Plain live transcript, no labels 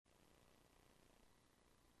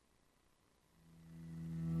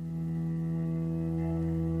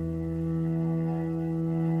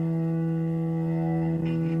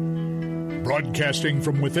Broadcasting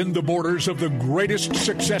from within the borders of the greatest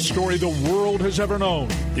success story the world has ever known,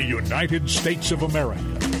 the United States of America.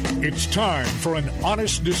 It's time for an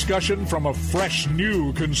honest discussion from a fresh,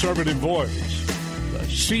 new conservative voice. The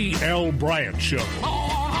C.L. Bryant Show.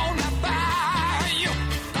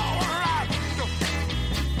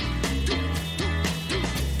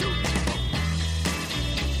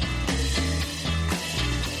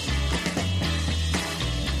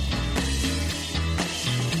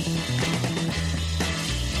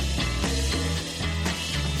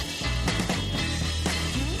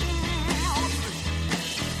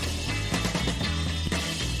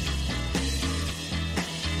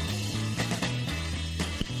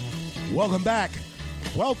 Welcome back.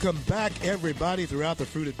 Welcome back, everybody, throughout the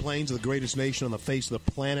fruited plains of the greatest nation on the face of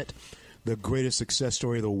the planet, the greatest success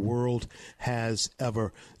story the world has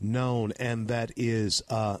ever known, and that is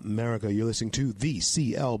America. You're listening to the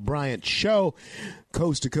C.L. Bryant Show,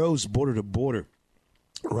 coast to coast, border to border,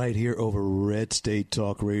 right here over Red State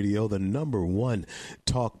Talk Radio, the number one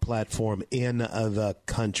talk platform in the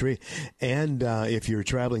country. And if you're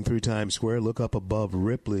traveling through Times Square, look up above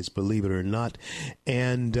Ripley's, believe it or not.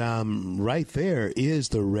 And right there is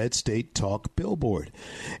the Red State Talk billboard.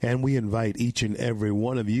 And we invite each and every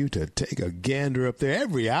one of you to take a gander up there.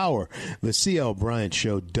 Every hour, the C.L. Bryant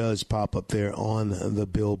Show does pop up there on the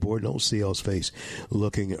billboard. No CL's face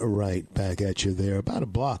looking right back at you there, about a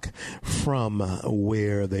block from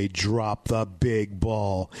where they drop the big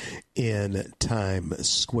ball in Times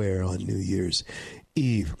Square on New Year's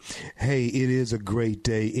Eve. Hey, it is a great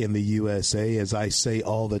day in the USA. As I say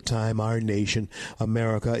all the time, our nation,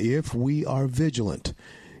 America, if we are vigilant,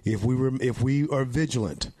 if we are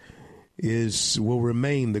vigilant, will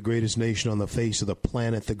remain the greatest nation on the face of the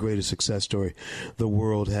planet, the greatest success story the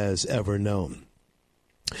world has ever known.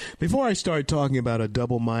 Before I start talking about a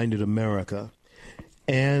double-minded America,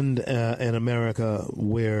 and an America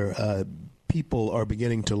where people are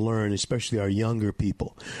beginning to learn, especially our younger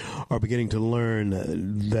people, are beginning to learn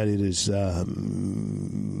that it is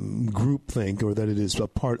groupthink, or that it is a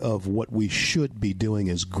part of what we should be doing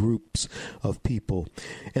as groups of people,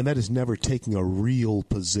 and that is never taking a real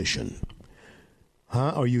position.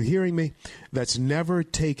 Are you hearing me? That's never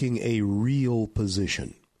taking a real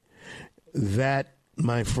position. That,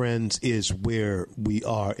 my friends, is where we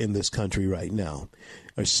are in this country right now,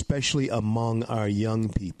 especially among our young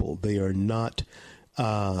people. They are not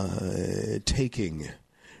taking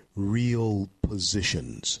real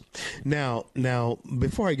positions. Now,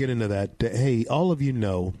 before I get into that, hey, all of you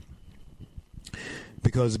know,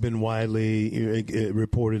 because it's been widely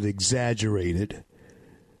reported, exaggerated,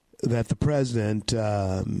 that the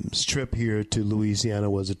president's trip here to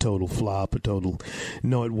Louisiana was a total flop,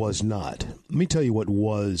 No, it was not. Let me tell you what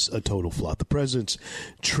was a total flop. The president's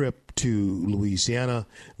trip to Louisiana,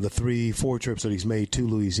 the 3-4 trips that he's made to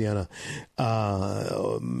Louisiana,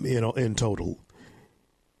 in total,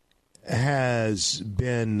 has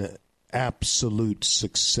been absolute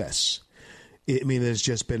success. It's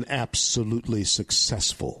just been absolutely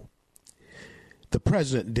successful. The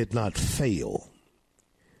president did not fail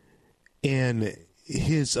in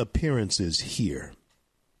his appearances here.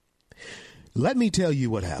 Let me tell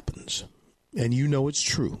you what happens, and you know it's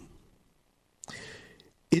true.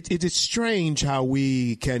 It is strange how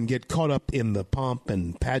we can get caught up in the pomp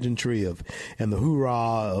and pageantry and the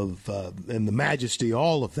hoorah and the majesty,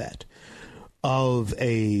 all of that, of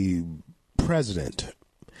a president.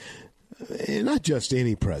 And not just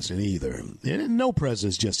any president either. And no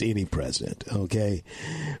president's just any president, okay?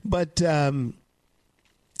 But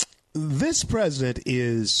this president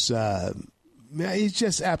is he's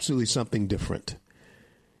just absolutely something different.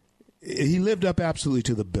 He lived up absolutely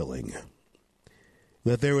to the billing,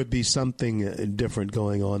 that there would be something different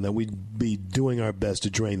going on, that we'd be doing our best to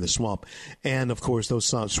drain the swamp. And, of course, those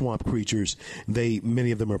swamp creatures,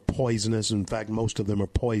 many of them are poisonous. In fact, most of them are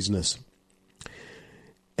poisonous.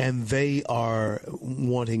 And they are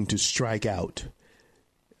wanting to strike out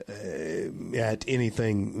at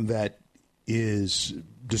anything that is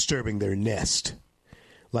disturbing their nest.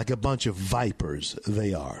 Like a bunch of vipers,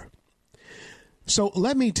 they are. So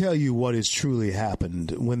let me tell you what has truly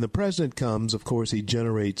happened. When the president comes, of course, he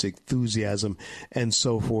generates enthusiasm and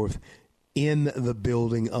so forth in the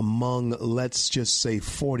building among, let's just say,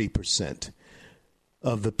 40%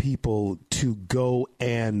 of the people to go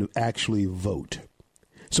and actually vote.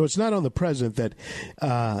 So it's not on the president that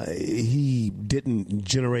he didn't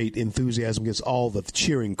generate enthusiasm against all the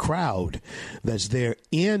cheering crowd that's there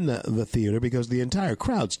in the theater, because the entire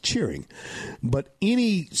crowd's cheering. But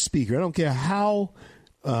any speaker, I don't care how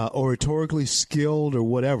oratorically skilled or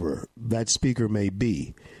whatever that speaker may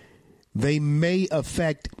be, they may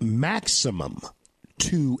affect maximum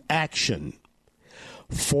to action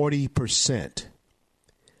 40%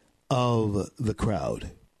 of the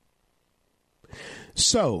crowd.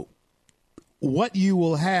 So what you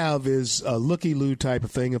will have is a looky-loo type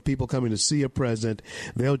of thing of people coming to see a president.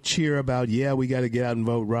 They'll cheer about, yeah, we got to get out and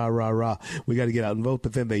vote, rah, rah, rah. We got to get out and vote,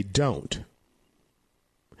 but then they don't.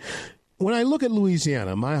 When I look at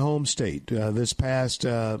Louisiana, my home state, this past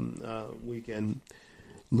weekend,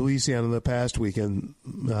 Louisiana the past weekend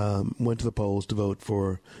went to the polls to vote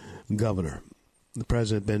for governor. The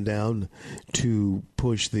president been down to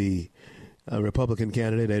push the Republican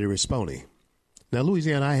candidate, Eddie Rispone. Now,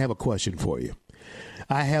 Louisiana, I have a question for you.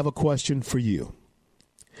 I have a question for you.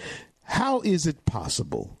 How is it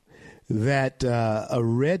possible that a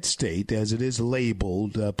red state, as it is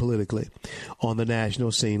labeled politically on the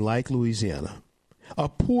national scene like Louisiana, a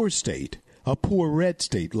poor state, a poor red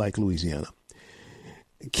state like Louisiana,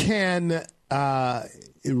 can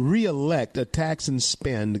reelect a tax and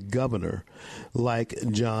spend governor like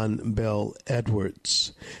John Bel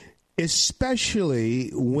Edwards,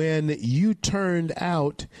 especially when you turned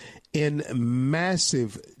out in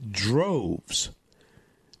massive droves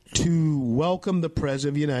to welcome the President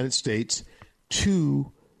of the United States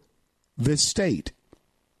to the state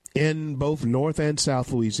in both North and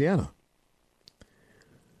South Louisiana?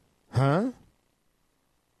 Huh?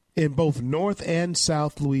 In both North and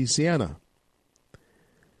South Louisiana,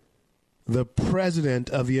 the President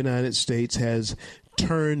of the United States has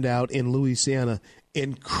turned out in Louisiana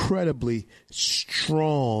incredibly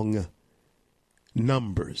strong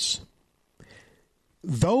numbers.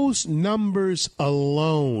 Those numbers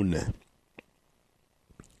alone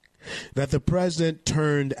that the president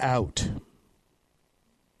turned out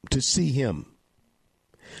to see him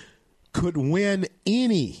could win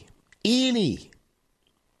any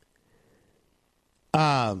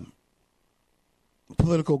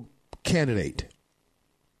political candidate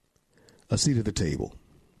a seat at the table.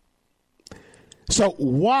 So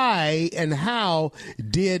why and how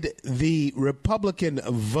did the Republican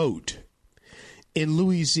vote in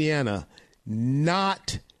Louisiana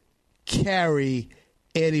not carry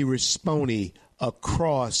Eddie Rispone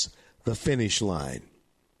across the finish line?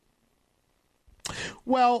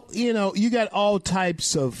 Well, you got all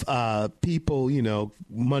types of people,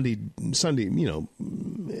 Monday, Sunday, the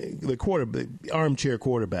armchair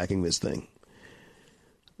quarterbacking this thing.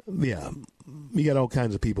 Yeah, you got all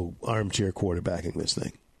kinds of people armchair quarterbacking this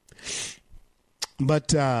thing. But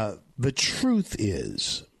the truth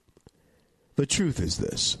is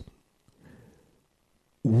this.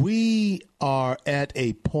 We are at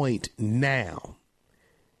a point now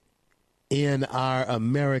in our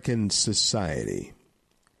American society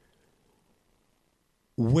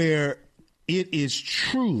where it is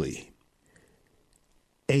truly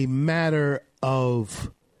a matter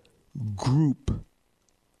of group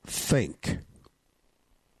think.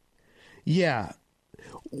 Yeah.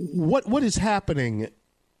 What is happening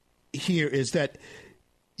here is that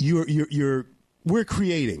we're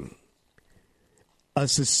creating a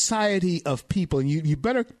society of people, and you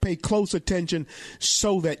better pay close attention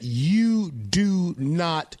so that you do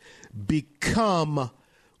not become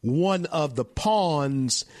one of the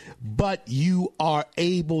pawns, but you are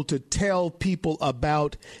able to tell people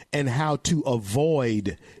about and how to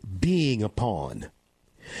avoid being a pawn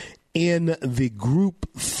in the group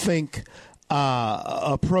think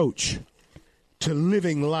approach to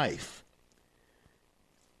living life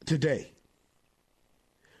today.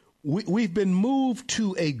 We've been moved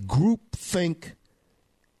to a groupthink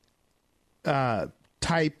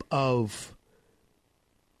type of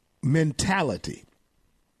mentality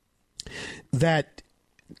that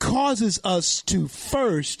causes us to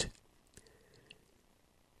first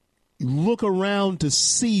look around to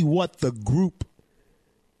see what the group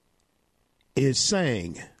is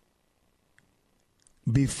saying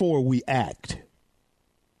before we act.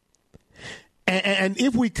 And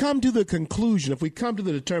if we come to the conclusion, if we come to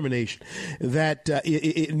the determination that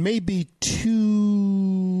it may be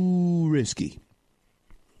too risky,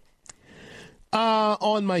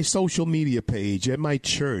 on my social media page, at my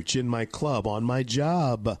church, in my club, on my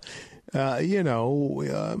job,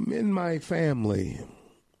 in my family,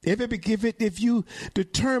 if you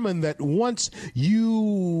determine that once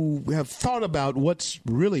you have thought about what's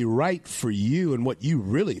really right for you and what you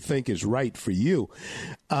really think is right for you,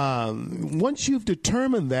 once you've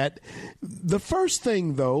determined that, the first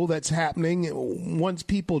thing, though, that's happening once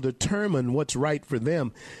people determine what's right for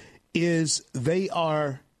them is they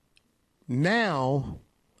are now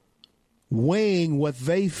weighing what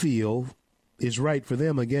they feel is right for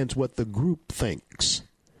them against what the group thinks.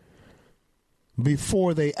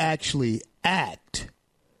 before they actually act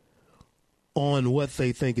on what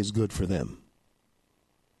they think is good for them.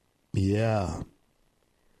 Yeah.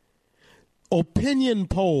 Opinion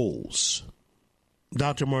polls.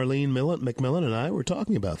 Dr. Marlene McMillan and I were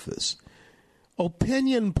talking about this.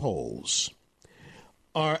 Opinion polls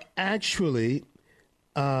are actually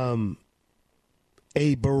a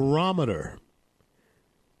barometer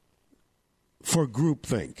for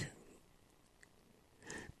groupthink.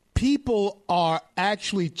 People are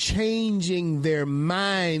actually changing their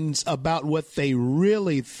minds about what they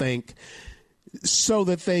really think so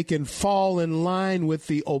that they can fall in line with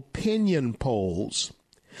the opinion polls.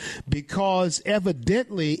 Because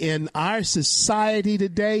evidently in our society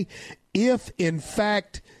today, if in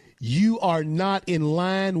fact you are not in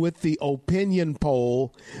line with the opinion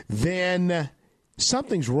poll, then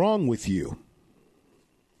something's wrong with you.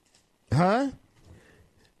 Huh?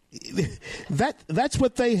 That's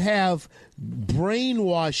what they have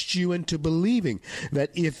brainwashed you into believing,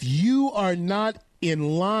 that if you are not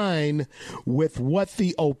in line with what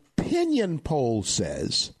the opinion poll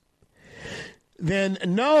says, then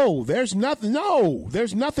there's nothing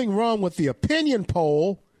wrong with the opinion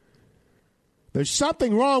poll. There's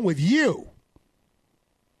something wrong with you.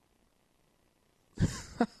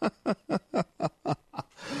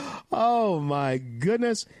 Oh my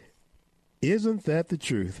goodness. Isn't that the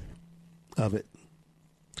truth of it?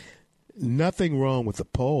 Nothing wrong with the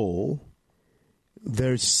poll.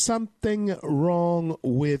 There's something wrong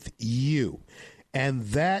with you. And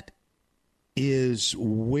that is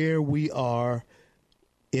where we are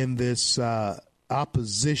in this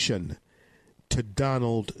opposition to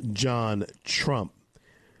Donald John Trump.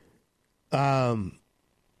 You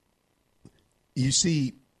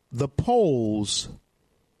see, the polls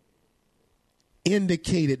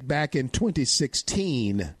indicated back in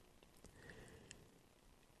 2016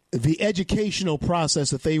 the educational process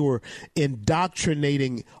that they were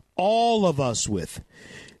indoctrinating all of us with.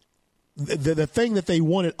 The thing that they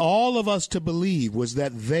wanted all of us to believe was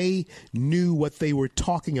that they knew what they were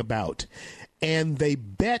talking about. And they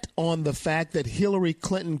bet on the fact that Hillary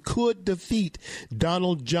Clinton could defeat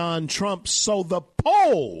Donald John Trump. So the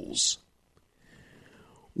polls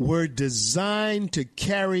were designed to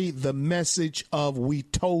carry the message of "we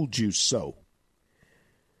told you so,"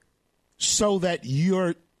 so that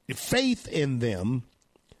your faith in them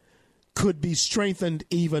could be strengthened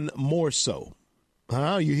even more so.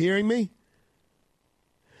 Huh? You hearing me?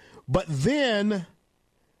 But then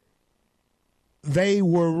they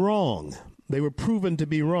were wrong. They were proven to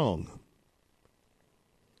be wrong.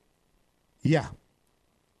 Yeah.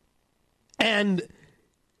 And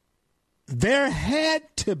there had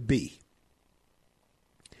to be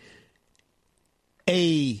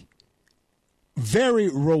a very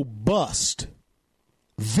robust,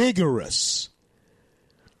 vigorous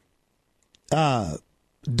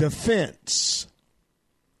defense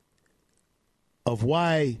of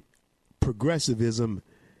why progressivism,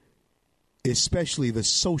 especially the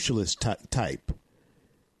socialist type,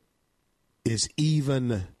 is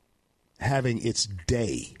even having its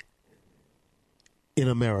day in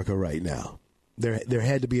America right now. There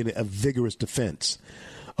had to be a vigorous defense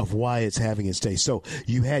of why it's having its day. So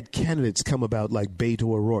you had candidates come about like Beto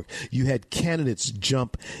O'Rourke. You had candidates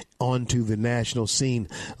jump onto the national scene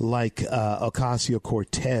like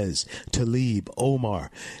Ocasio-Cortez, Tlaib, Omar.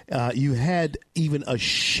 You had even a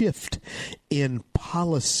shift in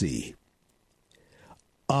policy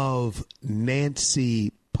of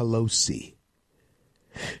Nancy Pelosi.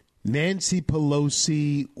 Nancy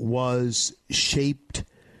Pelosi was shaped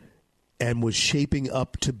and was shaping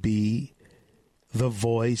up to be the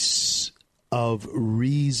voice of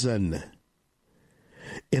reason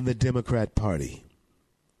in the Democrat Party.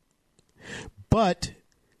 But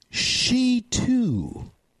she,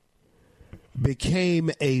 too,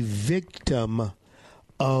 became a victim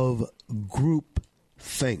of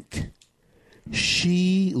groupthink.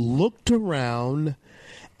 She looked around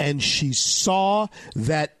and she saw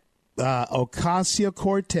that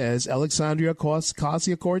Ocasio-Cortez, Alexandria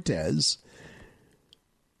Ocasio-Cortez,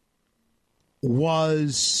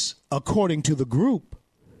 was, according to the group,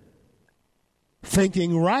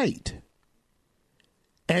 thinking right.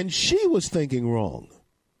 And she was thinking wrong.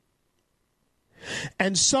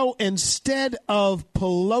 And so instead of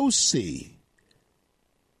Pelosi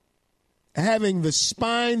having the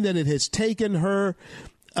spine that it has taken her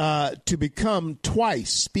to become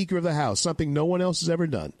twice Speaker of the House, something no one else has ever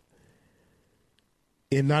done,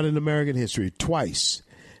 not in American history, twice,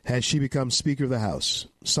 has she become Speaker of the House,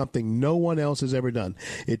 something no one else has ever done.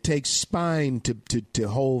 It takes spine to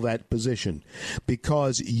hold that position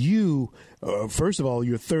because you, first of all,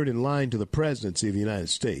 you're third in line to the presidency of the United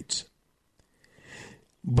States.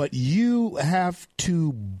 But you have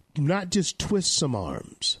to not just twist some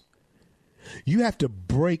arms. You have to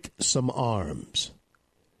break some arms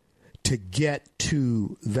to get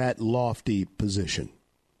to that lofty position.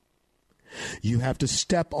 You have to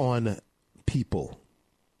step on people.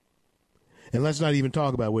 And let's not even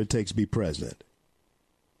talk about what it takes to be president.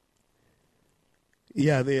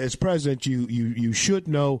 Yeah, as president, you should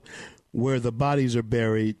know where the bodies are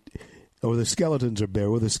buried or the skeletons are buried,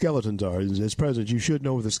 where the skeletons are. As president, you should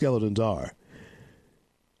know where the skeletons are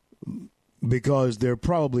because they're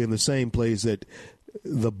probably in the same place that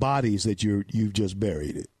the bodies that you've just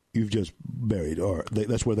buried, or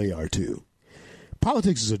that's where they are too.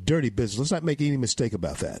 Politics is a dirty business. Let's not make any mistake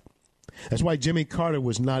about that. That's why Jimmy Carter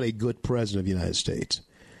was not a good president of the United States,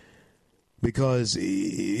 because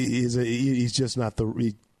he's just not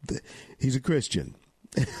he's a Christian,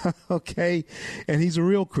 okay, and he's a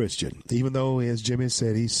real Christian, even though, as Jimmy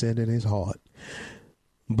said, he sinned in his heart.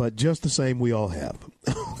 But just the same, we all have.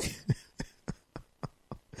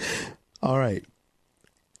 All right,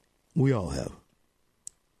 we all have.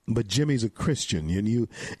 But Jimmy's a Christian,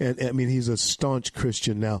 and I mean, he's a staunch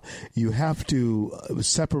Christian. Now, you have to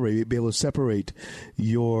be able to separate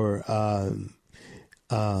your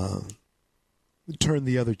turn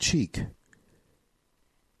the other cheek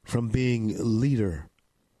from being leader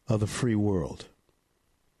of the free world.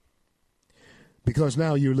 Because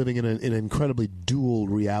now you're living in an incredibly dual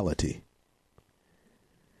reality.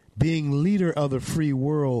 Being leader of the free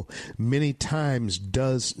world many times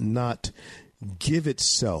does not give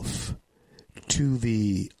itself to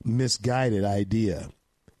the misguided idea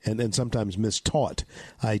and sometimes mistaught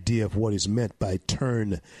idea of what is meant by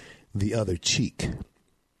turn the other cheek.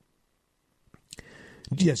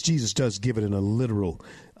 Yes, Jesus does give it in a literal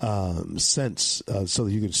sense so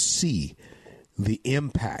that you can see the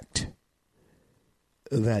impact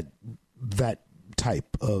that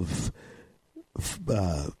type of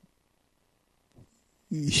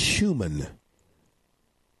human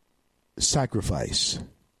sacrifice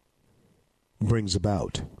brings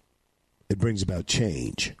about. It brings about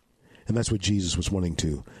change. And that's what Jesus was wanting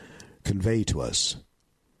to convey to us.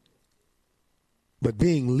 But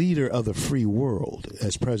being leader of the free world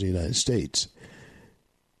as President of the United States,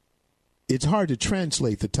 it's hard to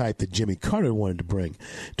translate the type that Jimmy Carter wanted to bring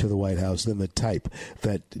to the White House than the type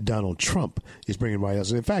that Donald Trump is bringing to the White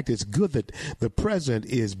House. And in fact, it's good that the president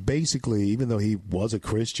is basically, even though he was a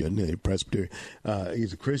Christian, a Presbyterian,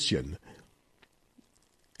 he's a Christian,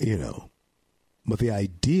 but the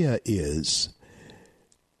idea is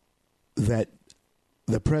that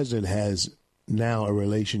the president has now a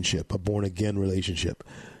relationship, a born-again relationship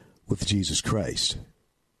with Jesus Christ.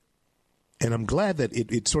 And I'm glad that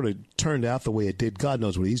it sort of turned out the way it did. God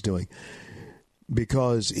knows what he's doing,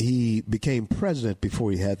 because he became president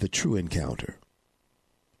before he had the true encounter.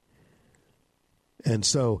 And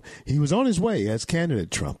so he was on his way as candidate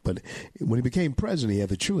Trump, but when he became president, he had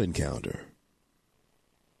the true encounter.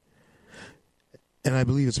 And I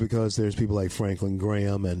believe it's because there's people like Franklin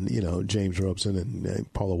Graham and, James Robeson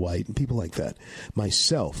and Paula White and people like that,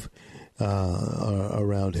 myself,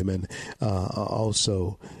 around him. And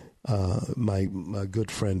also my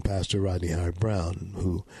good friend, Pastor Rodney Howard Brown,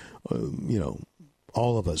 who,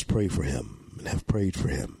 all of us pray for him and have prayed for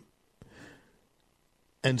him.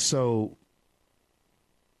 And so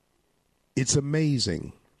it's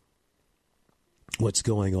amazing what's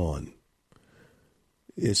going on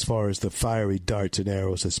as far as the fiery darts and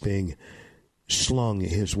arrows that's being slung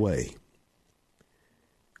his way.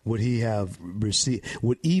 Would he have received,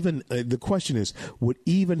 the question is, would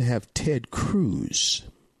even have Ted Cruz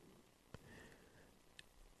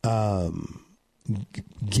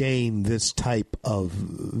gain this type of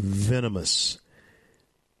venomous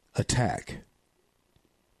attack?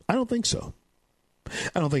 I don't think so.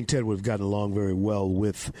 I don't think Ted would have gotten along very well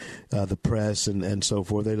with the press and so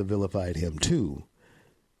forth. They'd have vilified him too.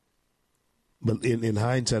 But in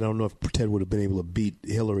hindsight, I don't know if Ted would have been able to beat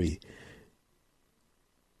Hillary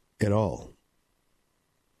at all.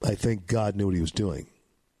 I think God knew what he was doing.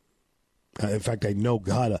 In fact, I know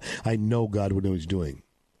God would know what he was doing.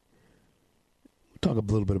 We'll talk a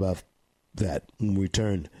little bit about that when we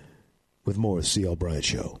return with more of the C.L. Bryant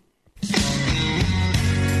Show.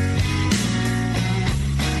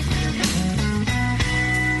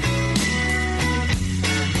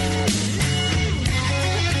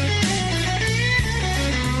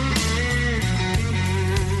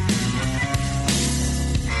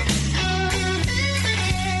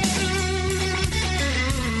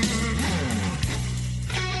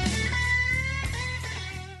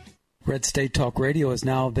 Red State Talk Radio is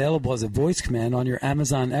now available as a voice command on your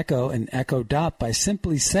Amazon Echo and Echo Dot by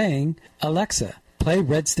simply saying, Alexa, play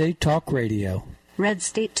Red State Talk Radio. Red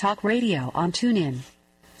State Talk Radio on TuneIn.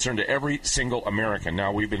 Concern to every single American.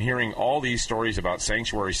 Now, we've been hearing all these stories about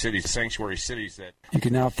sanctuary cities that... You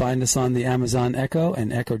can now find us on the Amazon Echo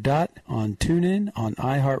and Echo Dot, on TuneIn, on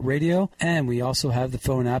iHeartRadio, and we also have the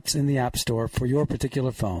phone apps in the App Store for your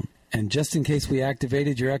particular phone. And just in case we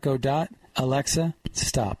activated your Echo Dot, Alexa,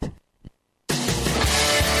 stop.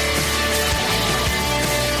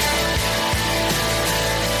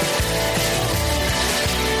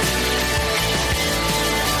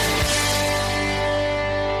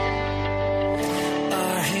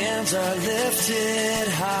 Are lifted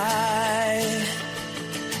high.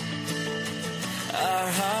 Our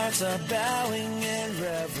hearts are bowing in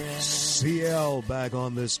reverence. CL back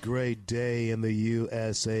on this great day in the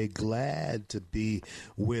USA. Glad to be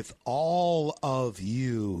with all of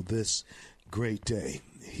you this great day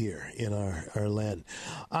here in our land.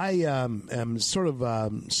 I am sort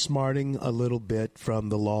of smarting a little bit from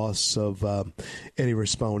the loss of Eddie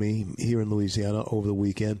Rispone here in Louisiana over the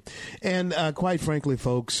weekend. And quite frankly,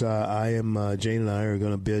 folks, Jane and I are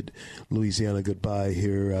going to bid Louisiana goodbye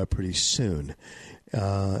here pretty soon.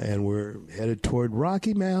 And we're headed toward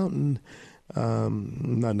Rocky Mountain.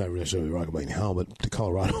 Not necessarily Rocky Mountain Hell, but to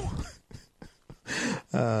Colorado.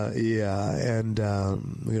 And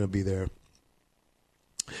we're going to be there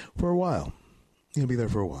for a while. You'll be there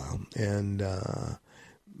for a while. And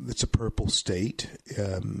it's a purple state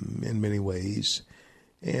in many ways.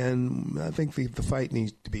 And I think the fight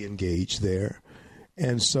needs to be engaged there.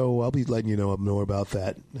 And so I'll be letting you know more about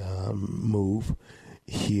that move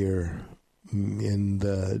here in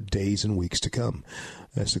the days and weeks to come.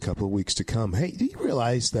 That's a couple of weeks to come. Hey, do you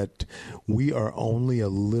realize that we are only a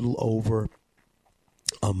little over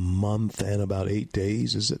a month and about 8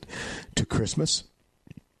 days, is it, to Christmas?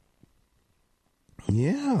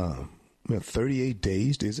 Yeah, 38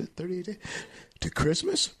 days, is it? 38 days to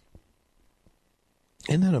Christmas?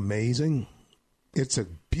 Isn't that amazing? It's a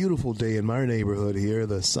beautiful day in my neighborhood here.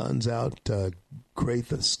 The sun's out, great.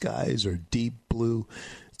 The skies are deep blue.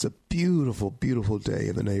 It's a beautiful, beautiful day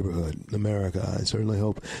in the neighborhood, in America. I certainly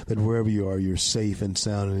hope that wherever you are, you're safe and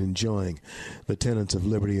sound and enjoying the tenets of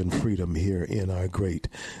liberty and freedom here in our great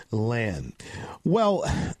land. Well,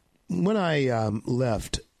 when I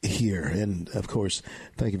left here, and of course,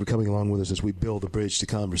 thank you for coming along with us as we build the bridge to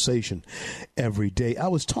conversation every day. I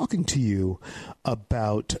was talking to you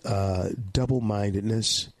about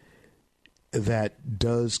double-mindedness that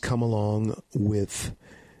does come along with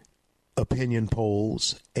opinion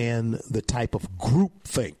polls and the type of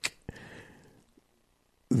groupthink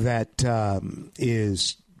that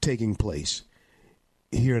is taking place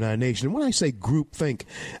here in our nation. And when I say groupthink,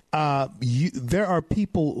 there are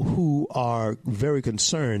people who are very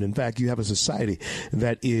concerned. In fact, you have a society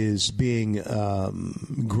that is being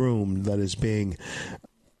groomed, that is being,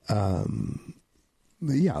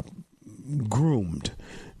 groomed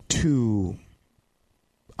to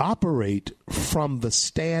operate from the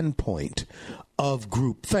standpoint of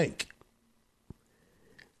groupthink.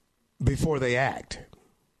 Before they act,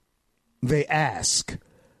 they ask,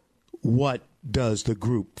 what does the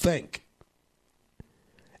group think?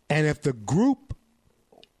 And if the group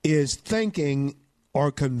is thinking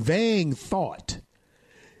or conveying thought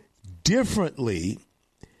differently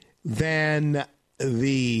than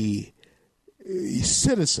the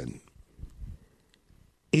citizen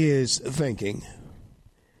is thinking,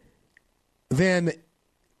 then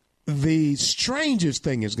the strangest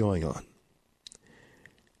thing is going on.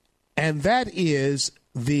 And that is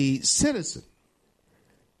the citizen.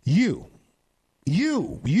 You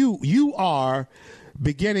are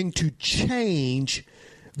beginning to change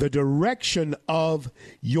the direction of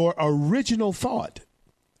your original thought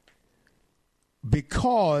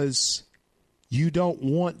because you don't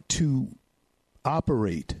want to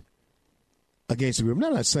operate against the group.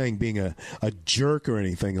 I'm not saying being a jerk or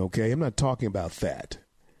anything, okay? I'm not talking about that.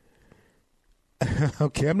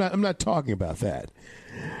 Okay, I'm not talking about that.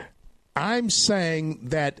 I'm saying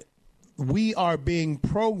that we are being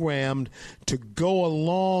programmed to go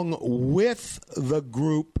along with the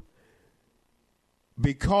group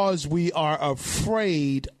because we are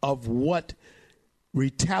afraid of what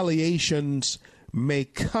retaliations may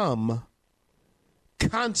come,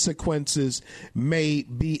 consequences may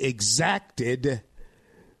be exacted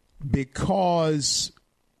because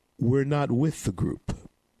we're not with the group.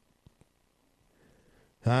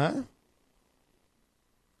 Huh?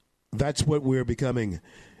 That's what we're becoming,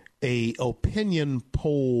 a opinion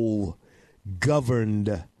poll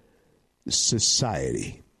governed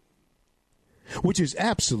society. which is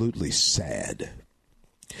absolutely sad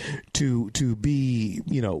to be,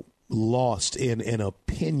 lost in an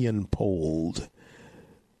opinion-polled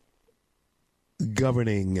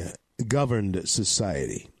governed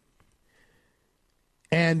society.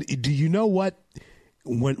 And do you know what?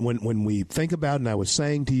 When we think about, and I was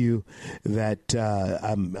saying to you that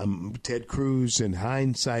I'm Ted Cruz in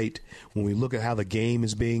hindsight, when we look at how the game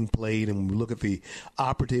is being played and when we look at the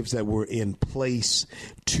operatives that were in place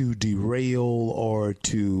to derail or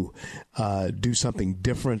to do something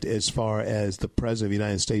different as far as the president of the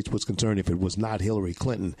United States was concerned, if it was not Hillary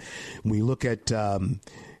Clinton, when we look at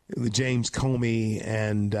James Comey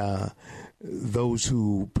and those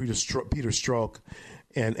who, Peter Strzok,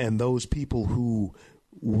 and those people who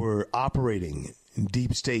were operating in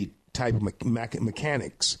deep state type of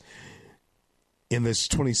mechanics in this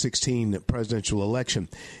 2016 presidential election,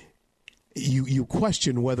 you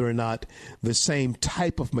question whether or not the same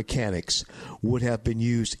type of mechanics would have been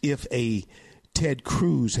used if a Ted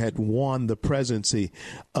Cruz had won the presidency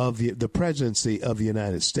of the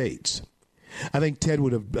United States. I think Ted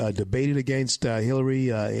would have debated against Hillary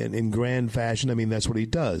in grand fashion. I mean, that's what he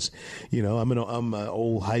does. I'm an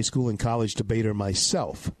old high school and college debater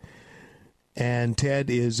myself. And Ted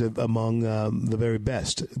is among the very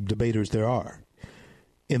best debaters there are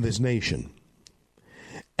in this nation.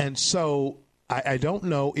 And so I don't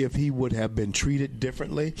know if he would have been treated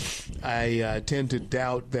differently. I tend to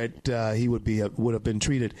doubt that he would have been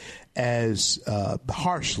treated as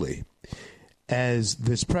harshly as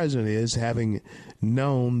this president is, having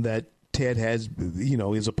known that Ted is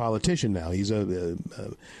a politician now. He's an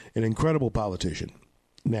incredible politician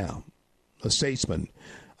now, a statesman.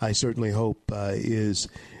 I certainly hope is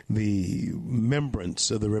the remembrance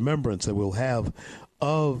that we'll have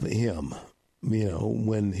of him,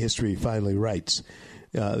 when history finally writes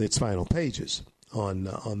its final pages on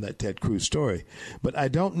that Ted Cruz story. But I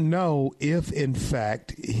don't know if, in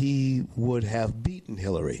fact, he would have beaten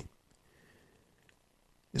Hillary.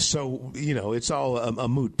 So, it's all a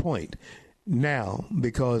moot point now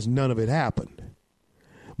because none of it happened.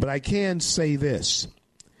 But I can say this.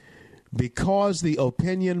 Because the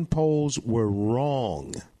opinion polls were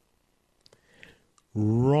wrong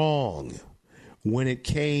when it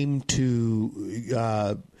came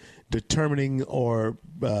to determining or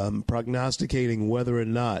prognosticating whether or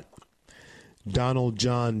not Donald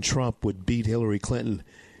John Trump would beat Hillary Clinton,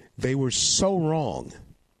 they were so wrong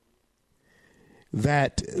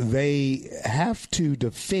that they have to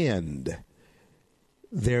defend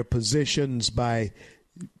their positions by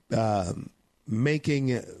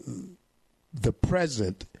making the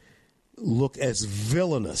president look as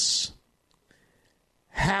villainous,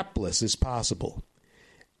 hapless as possible.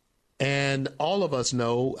 And all of us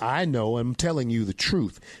know, I'm telling you the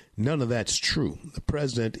truth, none of that's true. The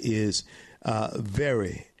president is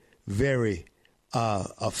very, very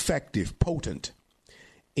effective, potent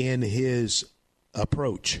in his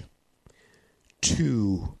approach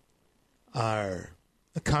to our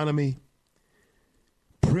economy,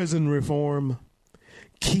 prison reform,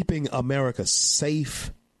 keeping America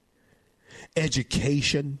safe,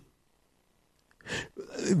 education.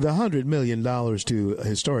 The $100 million to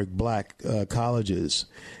historic black colleges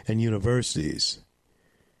and universities.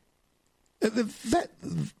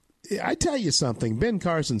 I tell you something. Ben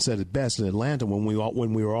Carson said it best in Atlanta when we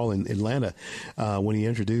were all in Atlanta when he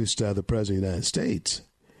introduced the President of the United States,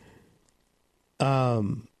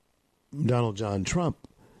 Donald John Trump.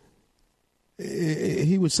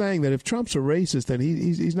 He was saying that if Trump's a racist, then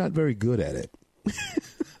he's not very good at it.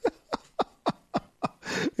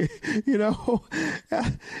 He's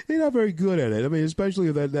not very good at it. I mean,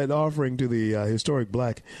 especially that offering to the historic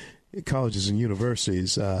black colleges and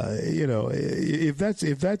universities. If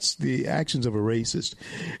that's the actions of a racist,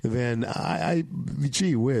 then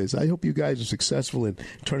gee whiz, I hope you guys are successful in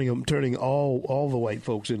turning all the white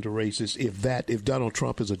folks into racists. If Donald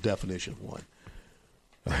Trump is a definition of one,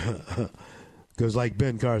 because like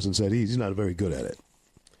Ben Carson said, he's not very good at it.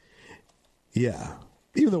 Yeah.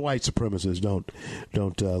 Even the white supremacists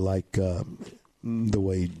don't like the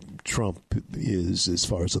way Trump is as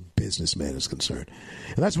far as a businessman is concerned.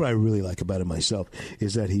 And that's what I really like about him myself,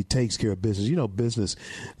 is that he takes care of business. Business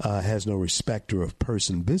has no respecter of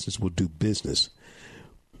person. Business will do business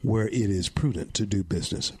where it is prudent to do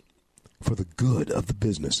business for the good of the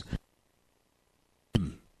business.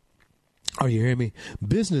 Are you hearing me?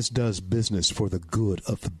 Business does business for the good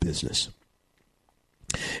of the business.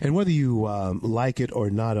 And whether you like it or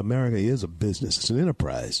not, America is a business. It's an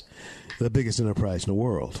enterprise, the biggest enterprise in the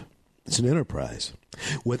world. It's an enterprise.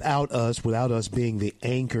 Without us being the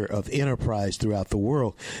anchor of enterprise throughout the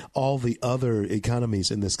world, all the other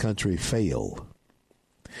economies in this country fail.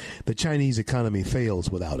 The Chinese economy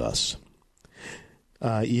fails without us.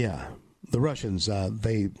 The Russians,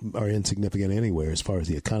 they are insignificant anywhere as far as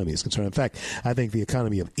the economy is concerned. In fact, I think the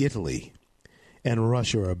economy of Italy and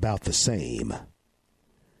Russia are about the same.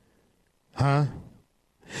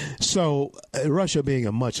 So Russia being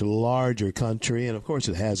a much larger country, and of course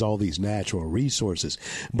it has all these natural resources,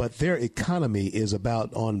 but their economy is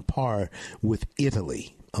about on par with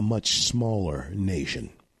Italy, a much smaller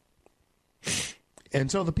nation. And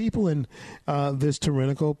so the people in this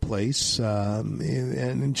tyrannical place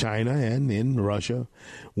in China and in Russia,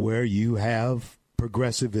 where you have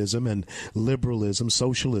progressivism and liberalism,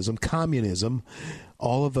 socialism, communism,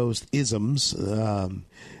 all of those isms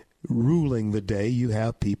ruling the day, you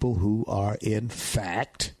have people who are, in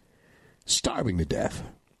fact, starving to death.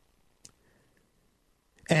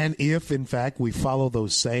 And if, in fact, we follow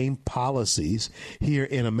those same policies here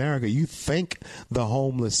in America, you think the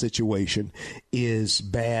homeless situation is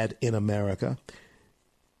bad in America,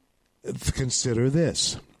 consider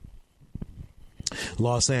this.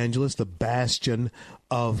 Los Angeles, the bastion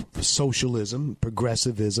of socialism,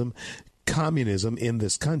 progressivism, communism in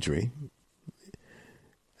this country,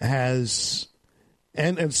 has,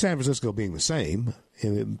 and San Francisco being the same,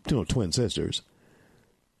 twin sisters,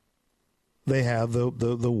 they have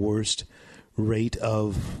the worst rate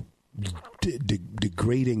of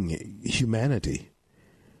degrading humanity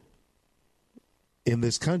in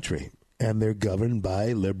this country. And they're governed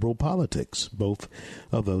by liberal politics, both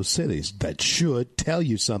of those cities. That should tell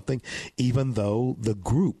you something, even though the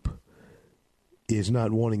group is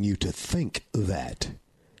not wanting you to think that,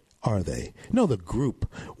 are they? No, the group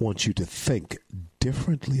wants you to think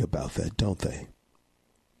differently about that, don't they?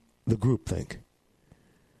 The group think.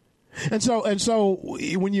 And so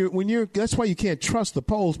when you're that's why you can't trust the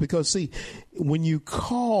polls, because see, when you're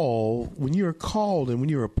called and when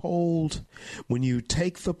you're polled, when you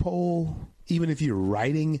take the poll, even if you're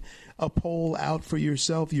writing a poll out for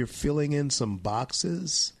yourself, you're filling in some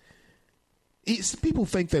boxes. People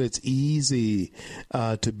think that it's easy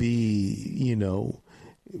to be,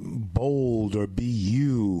 bold or be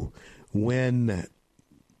you when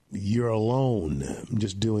you're alone,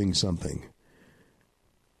 just doing something.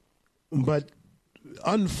 But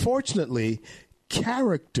unfortunately,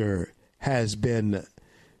 character has been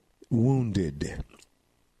wounded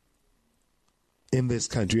in this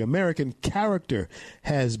country. American character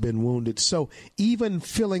has been wounded. So even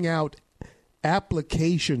filling out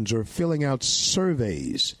applications or filling out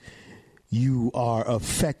surveys, you are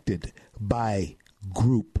affected by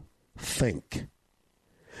group think.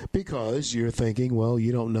 Because you're thinking, well,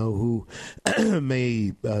 you don't know who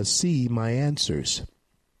may see my answers.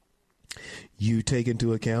 You take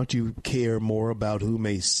into account, you care more about who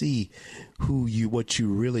may see what you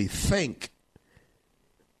really think.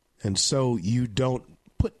 And so you don't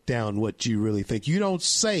put down what you really think. You don't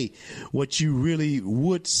say what you really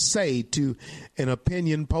would say to an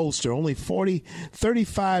opinion pollster. Only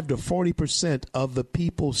 35 to 40% of the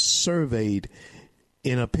people surveyed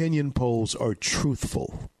in opinion polls are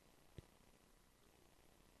truthful.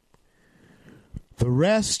 The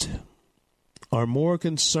rest are more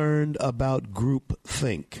concerned about group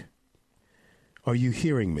think. Are you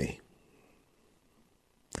hearing me?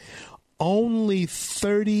 Only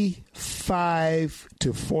 35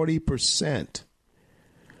 to 40%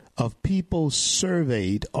 of people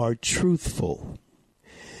surveyed are truthful.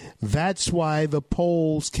 That's why the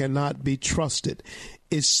polls cannot be trusted,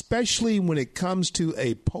 especially when it comes to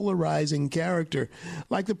a polarizing character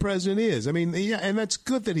like the president is. I mean, yeah, and that's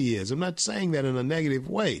good that he is. I'm not saying that in a negative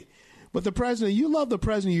way. But the president, you love the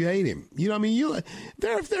president, you hate him. You know what I mean?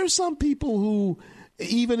 There are some people who,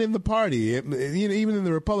 even in the party, even in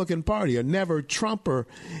the Republican Party, a never Trumper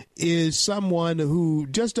is someone who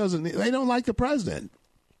just they don't like the president.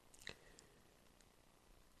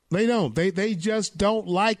 They don't. They just don't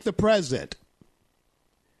like the president.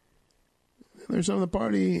 There's some of the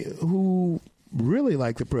party who really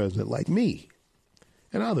like the president, like me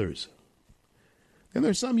and others. And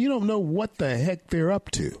there's some you don't know what the heck they're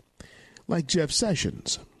up to, like Jeff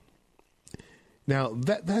Sessions. Now,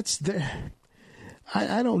 that's there.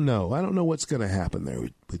 I don't know. I don't know what's going to happen there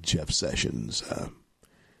with Jeff Sessions.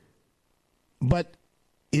 But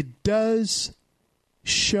it does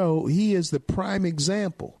show he is the prime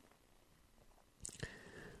example.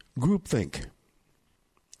 Groupthink.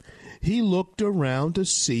 He looked around to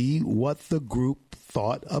see what the group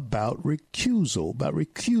thought about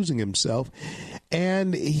recusing himself,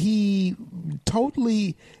 and he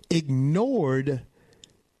totally ignored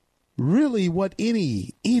really what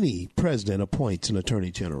any president appoints an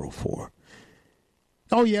attorney general for.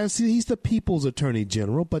 Oh, yes, he's the people's attorney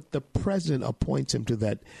general, but the president appoints him to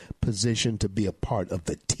that position to be a part of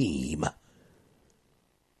the team.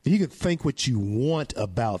 You can think what you want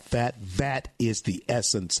about that. That is the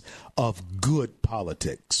essence of good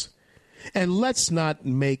politics. And let's not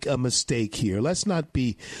make a mistake here. Let's not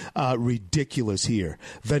be ridiculous here.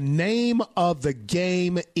 The name of the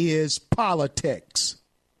game is politics.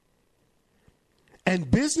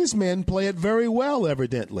 And businessmen play it very well,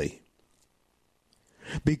 evidently.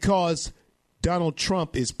 Because Donald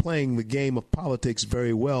Trump is playing the game of politics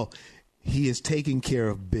very well. He is taking care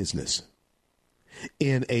of business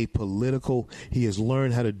in a political, he has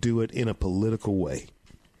learned how to do it in a political way.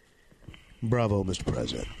 Bravo, Mr.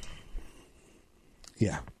 President.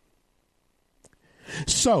 Yeah.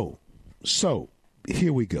 So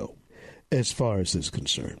here we go as far as this is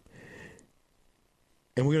concerned.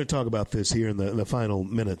 And we're going to talk about this here in the final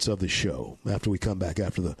minutes of the show after we come back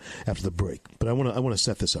after the break. But I want to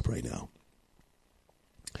set this up right now.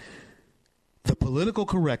 The political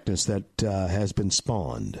correctness that has been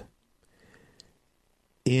spawned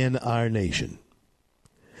in our nation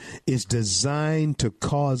is designed to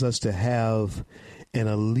cause us to have an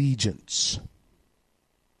allegiance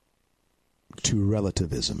to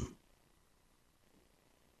relativism.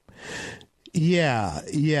 Yeah.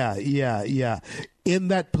 In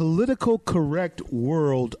that political correct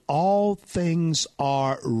world, all things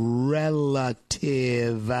are relative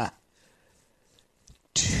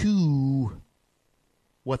to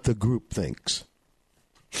what the group thinks.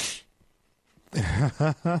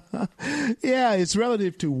 Yeah, it's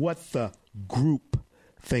relative to what the group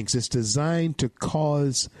thinks. It's designed to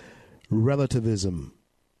cause relativism.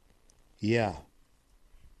 Yeah.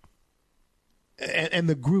 And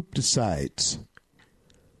the group decides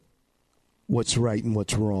what's right and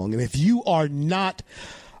what's wrong. And if you are not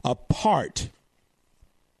a part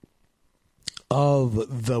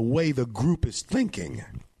of the way the group is thinking,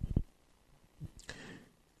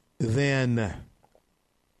 then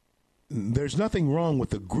there's nothing wrong with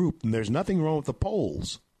the group and there's nothing wrong with the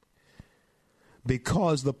polls,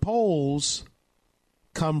 because the polls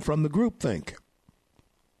come from the groupthink.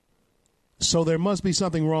 So there must be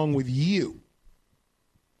something wrong with you.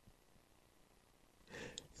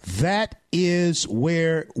 That is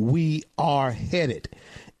where we are headed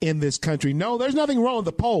in this country. No, there's nothing wrong with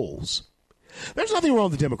the polls. There's nothing wrong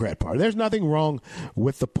with the Democrat Party. There's nothing wrong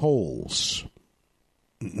with the polls.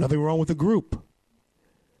 Nothing wrong with the group.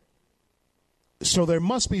 So there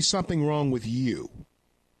must be something wrong with you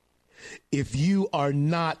if you are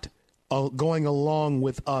not going along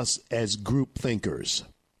with us as group thinkers.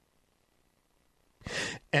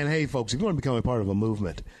 And hey, folks, if you want to become a part of a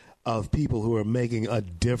movement of people who are making a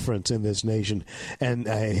difference in this nation, and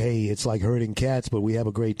hey, it's like herding cats, but we have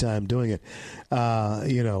a great time doing it.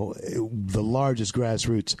 The largest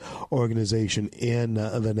grassroots organization in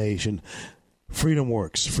the nation,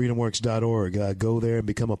 FreedomWorks, freedomworks.org. Go there and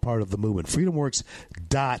become a part of the movement.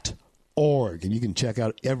 FreedomWorks.org. And you can check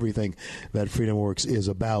out everything that FreedomWorks is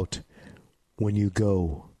about when you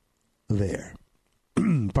go there.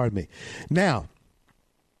 Pardon me. Now,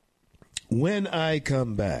 when I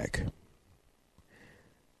come back,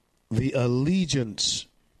 the allegiance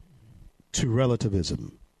to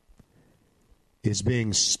relativism is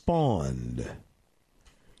being spawned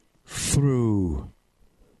through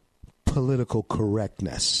political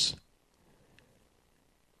correctness.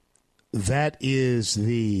 That is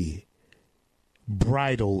the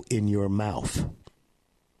bridle in your mouth.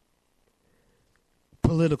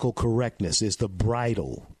 Political correctness is the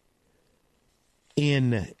bridle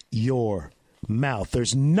in your mouth.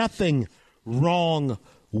 There's nothing wrong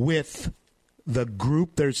with the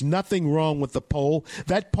group. There's nothing wrong with the poll.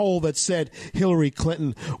 That poll that said Hillary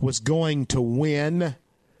Clinton was going to win,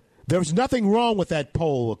 there's nothing wrong with that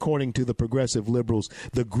poll, according to the progressive liberals,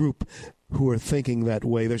 the group who are thinking that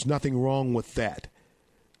way. There's nothing wrong with that.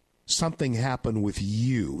 Something happened with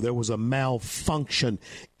you. There was a malfunction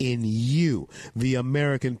in you, the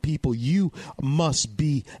American people. You must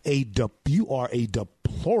be you are a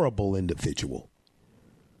deplorable individual.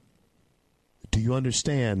 Do you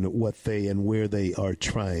understand what they and where they are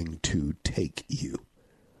trying to take you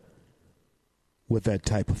with that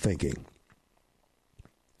type of thinking,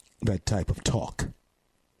 that type of talk?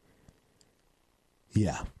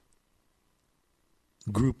 Yeah.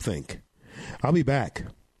 Groupthink. I'll be back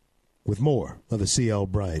with more of the C.L.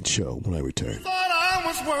 Bryant Show when I return. Thought I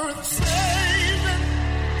was worth saving,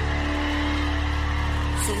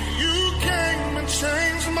 so you came and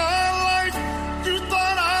changed my life. You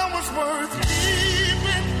thought I was worth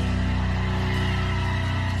keeping,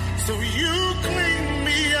 so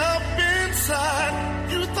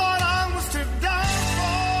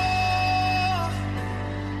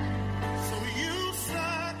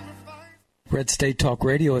Red State Talk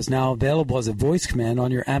Radio is now available as a voice command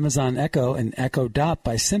on your Amazon Echo and Echo Dot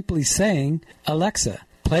by simply saying, Alexa,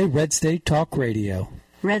 play Red State Talk Radio.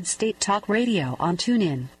 Red State Talk Radio on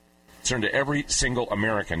TuneIn. Concern to every single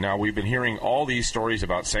American. Now, we've been hearing all these stories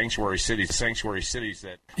about sanctuary cities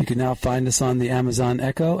that... You can now find us on the Amazon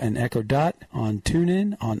Echo and Echo Dot, on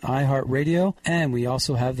TuneIn, on iHeartRadio, and we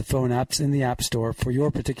also have the phone apps in the App Store for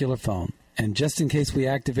your particular phone. And just in case we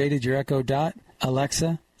activated your Echo Dot,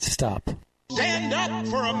 Alexa, stop. Stand up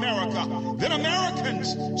for America. Then Americans,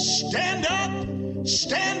 stand up,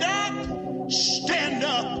 stand up, stand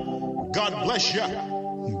up. God bless you.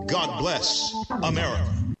 God bless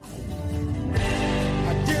America.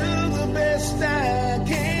 I do the best I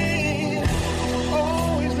can,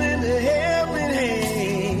 always lend a helping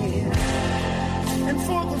hand, and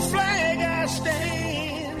for the flag I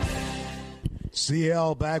stand.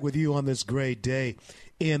 CL back with you on this great day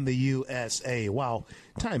in the USA. Wow,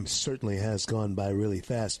 time certainly has gone by really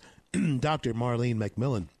fast. Dr. Marlene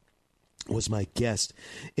McMillan was my guest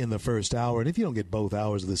in the first hour. And if you don't get both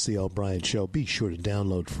hours of the CL Bryant Show, be sure to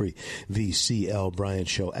download free the CL Bryant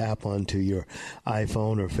Show app onto your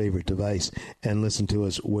iPhone or favorite device and listen to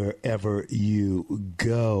us wherever you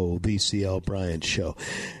go. The CL Bryant Show.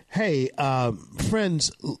 Hey,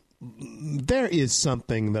 friends, there is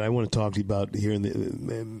something that I want to talk to you about here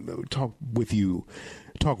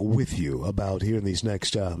talk with you about here in these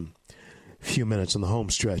next few minutes on the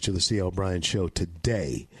home stretch of the CL Bryant Show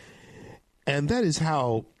today. And that is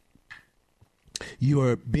how you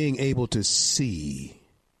are being able to see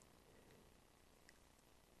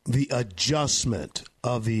the adjustment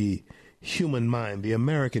of the human mind, the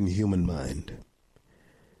American human mind,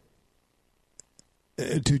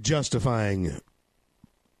 to justifying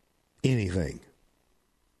anything.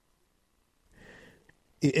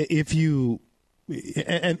 If you,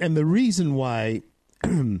 and the reason why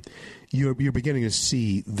you're beginning to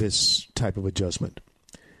see this type of adjustment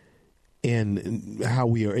and how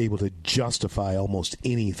we are able to justify almost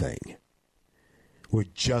anything. We're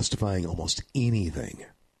justifying almost anything.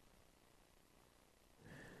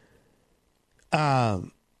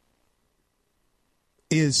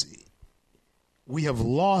 Is we have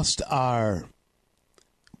lost our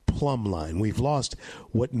plumb line. We've lost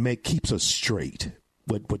what keeps us straight,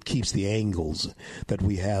 what keeps the angles that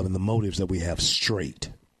we have and the motives that we have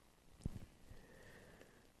straight.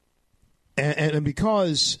 And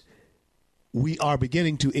because we are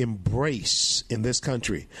beginning to embrace in this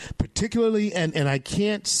country, particularly, and I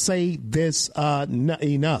can't say this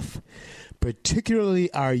enough,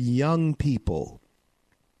 particularly our young people,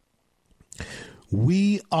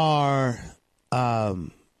 we are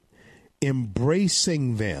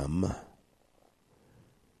embracing them,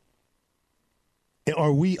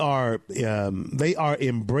 or they are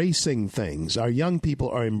embracing things. Our young people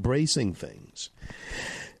are embracing things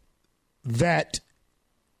that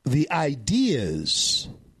the ideas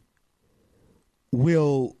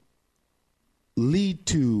will lead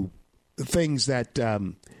to things that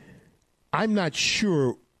I'm not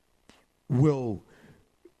sure will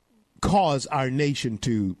cause our nation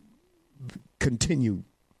to continue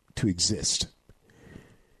to exist.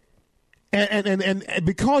 And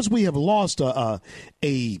because we have lost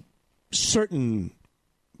a certain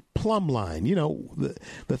plumb line, you know,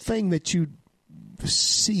 the thing that you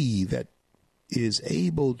see that is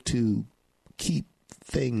able to keep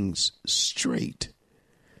things straight.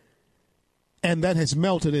 And that has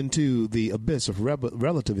melted into the abyss of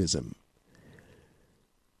relativism.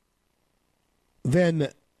 Then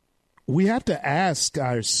we have to ask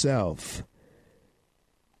ourselves,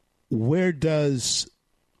 where do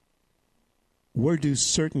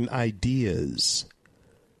certain ideas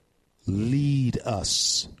lead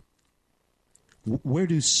us? Where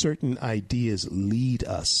do certain ideas lead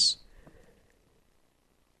us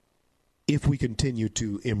if we continue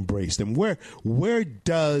to embrace them? Where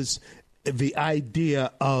does the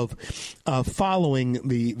idea of following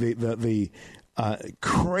the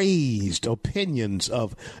crazed opinions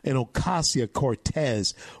of an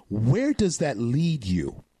Ocasio-Cortez, where does that lead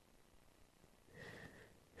you?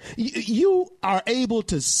 You are able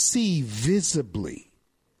to see visibly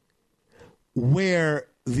where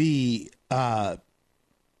the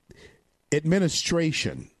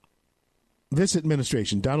administration, this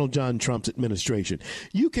administration, Donald John Trump's administration,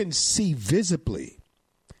 you can see visibly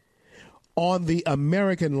on the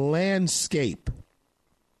American landscape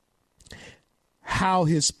how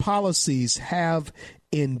his policies have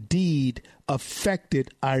indeed affected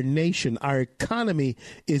our nation. Our economy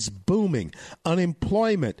is booming.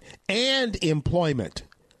 Unemployment and employment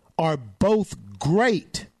are both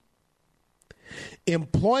great.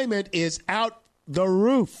 Employment is the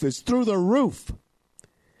roof. It's through the roof.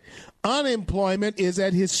 Unemployment is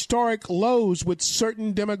at historic lows with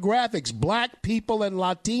certain demographics, black people and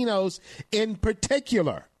Latinos in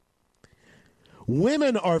particular.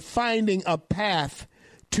 Women are finding a path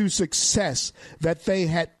to success that they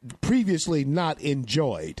had previously not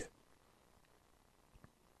enjoyed.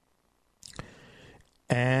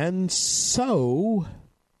 And so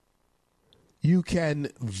you can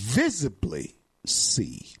visibly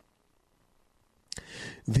see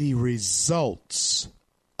the results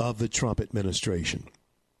of the Trump administration.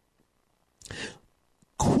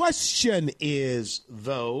 Question is,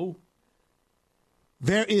 though,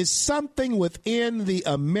 there is something within the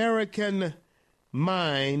American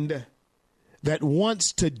mind that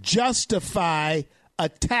wants to justify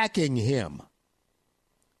attacking him.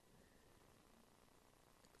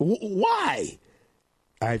 Why?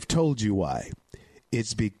 I've told you why.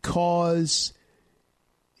 It's because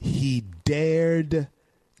he dared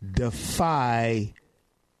defy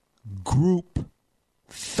group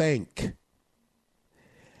think.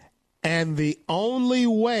 And the only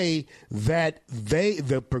way that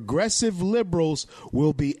the progressive liberals,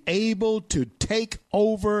 will be able to take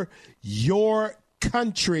over your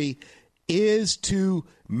country is to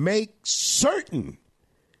make certain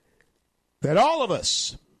that all of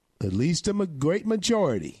us, at least a great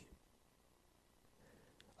majority,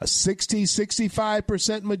 a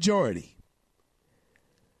 65% majority,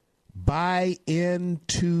 buy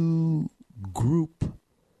into group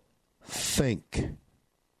think.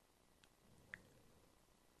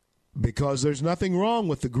 Because there's nothing wrong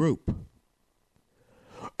with the group.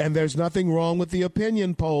 And there's nothing wrong with the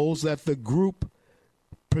opinion polls that the group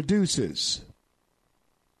produces.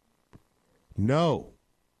 No,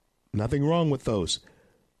 nothing wrong with those.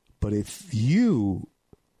 But if you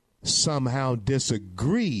somehow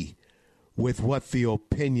disagree with what the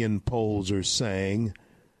opinion polls are saying,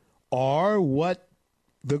 or what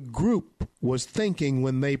the group was thinking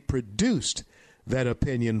when they produced that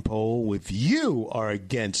opinion poll, if you are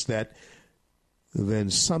against that, then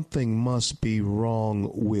something must be wrong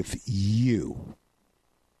with you.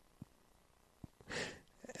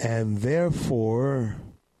 And therefore,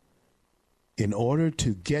 in order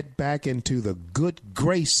to get back into the good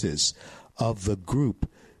graces of the group,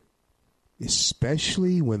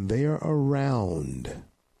 especially when they are around.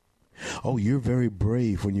 Oh, you're very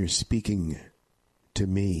brave when you're speaking to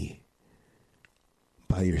me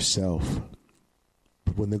by yourself.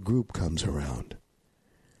 But when the group comes around,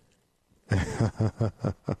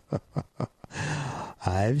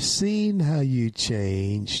 I've seen how you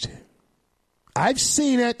changed. I've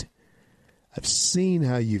seen it. I've seen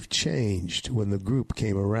how you've changed when the group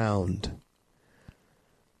came around.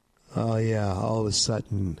 Oh, yeah, all of a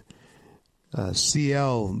sudden,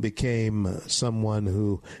 CL became someone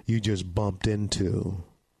who you just bumped into.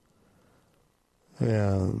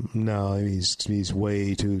 Yeah, no, he's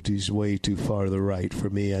way too far to the right for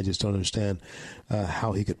me. I just don't understand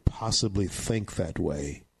how he could possibly think that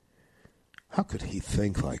way. How could he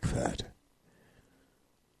think like that?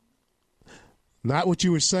 Not what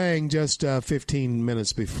you were saying just 15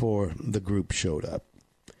 minutes before the group showed up.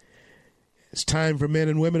 It's time for men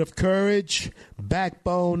and women of courage,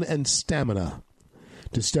 backbone, and stamina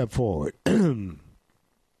to step forward.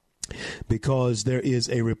 Because there is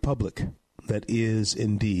a republic that is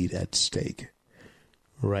indeed at stake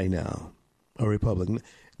right now. A republic.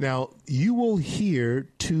 Now, you will hear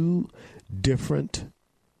two different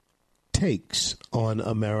takes on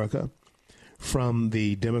America. From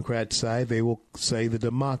the Democrat side, they will say the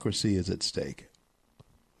democracy is at stake.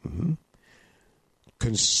 Mm-hmm.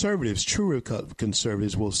 Conservatives, true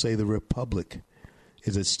conservatives, will say the republic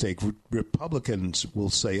is at stake. Republicans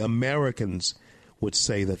will say, Americans would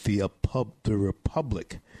say that the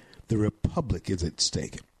republic is at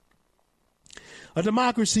stake. A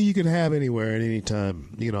democracy you can have anywhere at any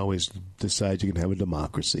time. You can always decide you can have a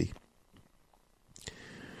democracy.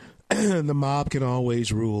 And the mob can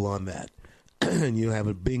always rule on that. And you have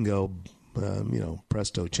a bingo,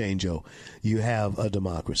 presto, changeo. You have a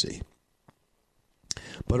democracy.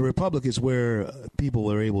 But a republic is where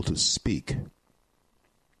people are able to speak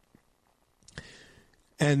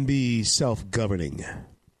and be self-governing.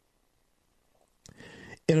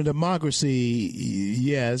 In a democracy,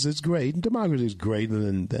 yes, it's great. Democracy is great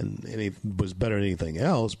than was better than anything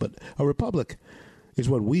else. But a republic is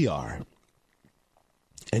what we are.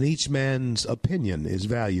 And each man's opinion is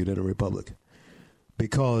valued in a republic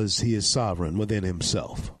because he is sovereign within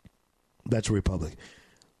himself. That's a republic.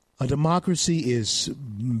 A democracy is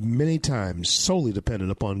many times solely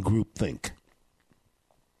dependent upon groupthink.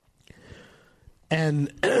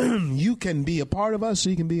 And you can be a part of us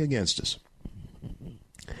or you can be against us.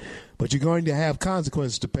 But you're going to have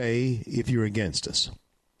consequences to pay if you're against us.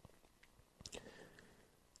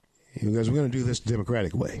 Because we're going to do this the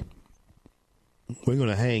Democratic way. We're going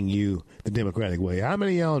to hang you the Democratic way. How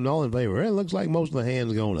many of y'all all in favor? It looks like most of the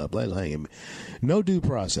hands going up. Let's hang him. No due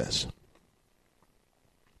process.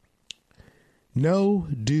 No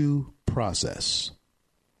due process.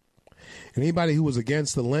 Anybody who was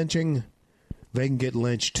against the lynching, they can get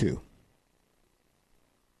lynched too.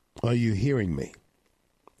 Are you hearing me?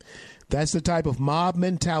 That's the type of mob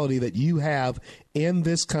mentality that you have in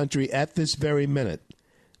this country at this very minute.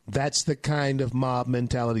 That's the kind of mob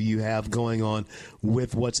mentality you have going on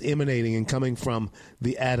with what's emanating and coming from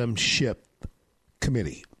the Adam Schiff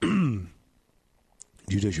Committee,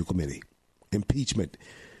 Judicial Committee, Impeachment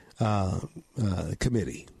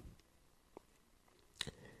Committee.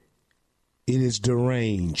 It is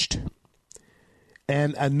deranged.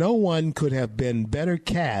 And no one could have been better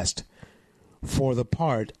cast for the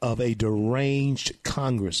part of a deranged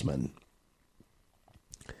congressman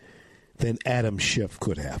than Adam Schiff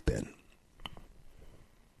could have been.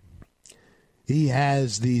 He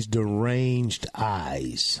has these deranged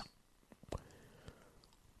eyes.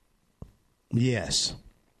 Yes.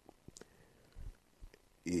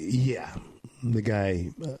 Yeah. The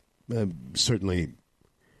guy certainly,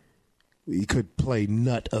 he could play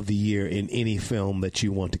Nut of the Year in any film that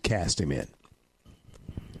you want to cast him in.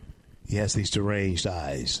 He has these deranged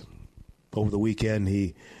eyes. Over the weekend,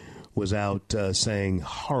 he was out saying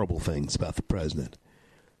horrible things about the president.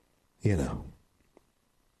 You know.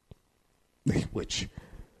 Which,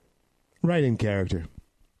 right in character.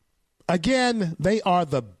 Again, they are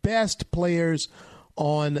the best players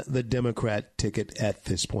on the Democrat ticket at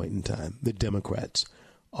this point in time. The Democrats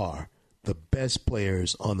are the best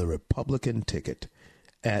players on the Republican ticket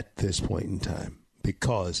at this point in time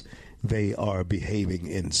because they are behaving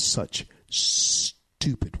in such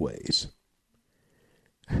stupid ways.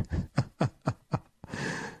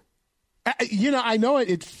 I know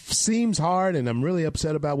it seems hard, and I'm really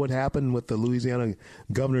upset about what happened with the Louisiana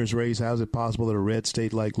governor's race. How is it possible that a red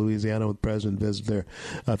state like Louisiana, with the president visit there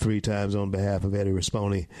 3 times on behalf of Eddie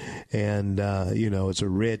Rispone, and, it's a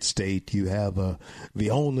red state. You have the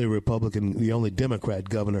only Democrat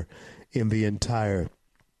governor in the entire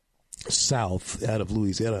South out of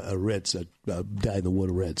Louisiana, a dyed-in-the-wood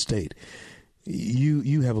red state.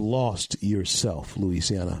 You have lost yourself,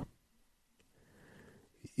 Louisiana.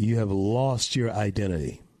 You have lost your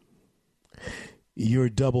identity. You're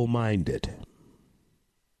double-minded.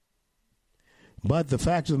 But the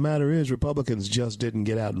fact of the matter is, Republicans just didn't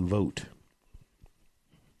get out and vote.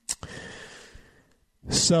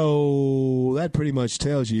 So that pretty much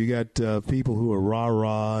tells you got people who are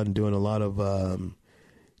rah-rah and doing a lot of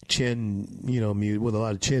chin, with a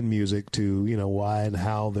lot of chin music to, why and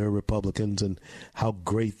how they're Republicans and how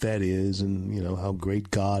great that is and, how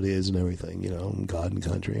great God is and everything, God and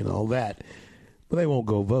country and all that. But they won't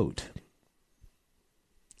go vote.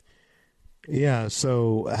 Yeah,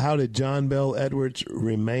 so how did John Bel Edwards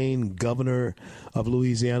remain governor of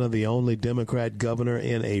Louisiana, the only Democrat governor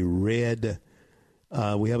in a red?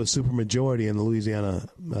 We have a supermajority in the Louisiana,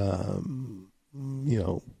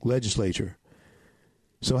 legislature.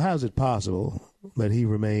 So how is it possible that he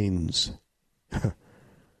remains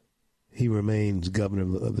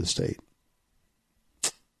governor of the state?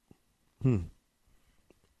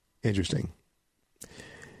 Interesting.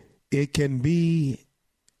 It can be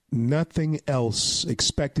nothing else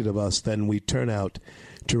expected of us than we turn out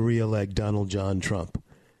to reelect Donald John Trump.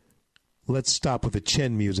 Let's stop with the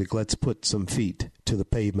chin music. Let's put some feet to the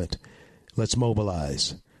pavement. Let's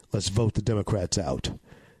mobilize. Let's vote the Democrats out.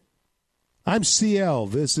 I'm CL.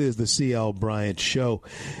 This is the CL Bryant Show,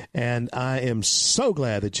 and I am so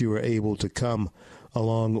glad that you were able to come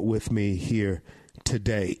along with me here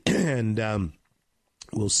today. And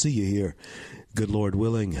we'll see you here, good Lord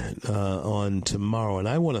willing, on tomorrow. And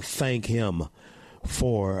I want to thank him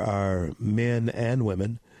for our men and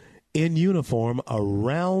women in uniform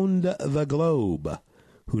around the globe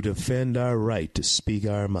who defend our right to speak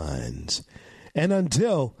our minds. And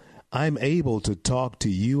until I'm able to talk to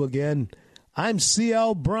you again, I'm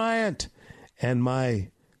C.L. Bryant, and my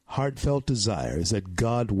heartfelt desire is that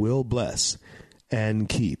God will bless and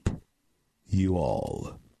keep you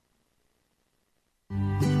all.